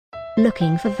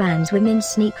Looking for Vans women's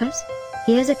sneakers?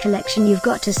 Here's a collection you've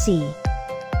got to see.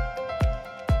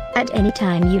 At any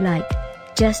time you like.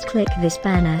 Just click this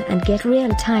banner and get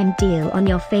real-time deal on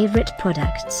your favorite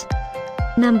products.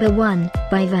 Number 1,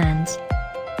 by Vans.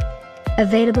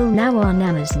 Available now on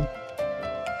Amazon.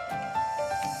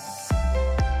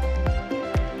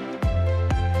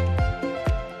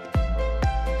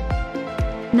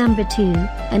 Number 2,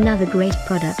 another great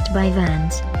product by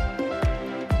Vans.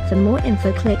 For more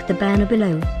info click the banner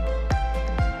below.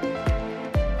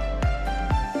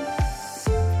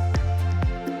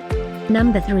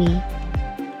 Number 3.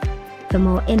 For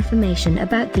more information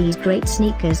about these great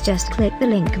sneakers just click the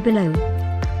link below.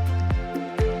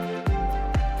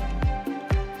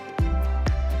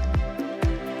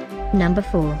 Number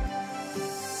 4.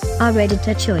 Our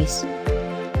editor choice.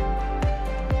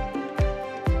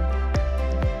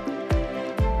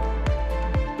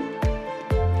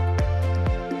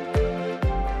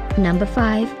 Number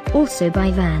 5, also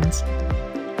by Vans.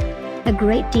 A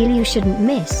great deal you shouldn't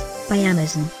miss, by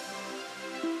Amazon.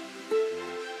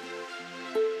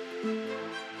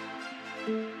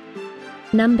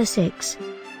 Number 6.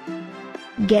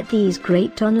 Get these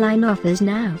great online offers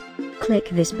now. Click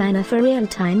this banner for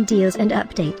real-time deals and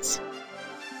updates.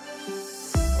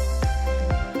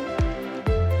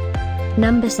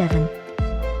 Number 7.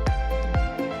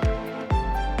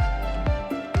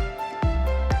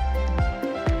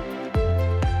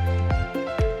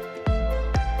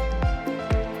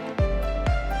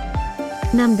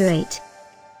 Number 8.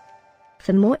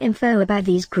 For more info about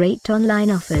these great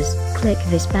online offers, click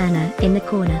this banner in the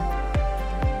corner.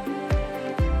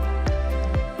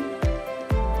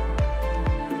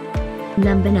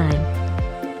 Number 9.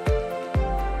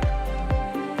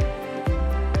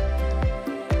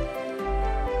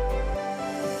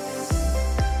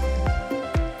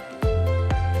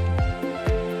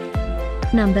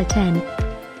 Number 10.